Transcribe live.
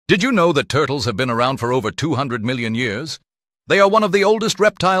Did you know that turtles have been around for over 200 million years? They are one of the oldest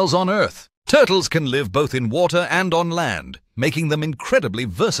reptiles on Earth. Turtles can live both in water and on land, making them incredibly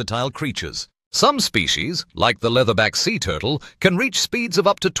versatile creatures. Some species, like the leatherback sea turtle, can reach speeds of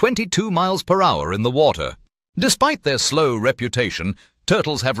up to 22 miles per hour in the water. Despite their slow reputation,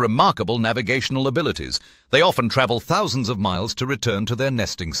 turtles have remarkable navigational abilities. They often travel thousands of miles to return to their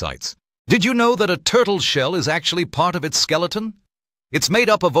nesting sites. Did you know that a turtle's shell is actually part of its skeleton? It's made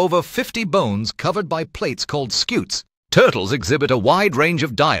up of over 50 bones covered by plates called scutes. Turtles exhibit a wide range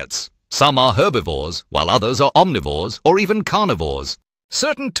of diets. Some are herbivores, while others are omnivores or even carnivores.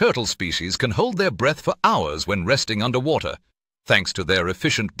 Certain turtle species can hold their breath for hours when resting underwater, thanks to their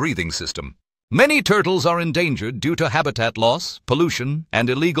efficient breathing system. Many turtles are endangered due to habitat loss, pollution, and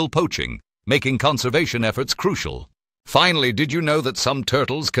illegal poaching, making conservation efforts crucial. Finally, did you know that some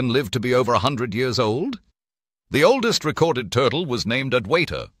turtles can live to be over 100 years old? The oldest recorded turtle was named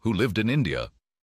Adwaita, who lived in India.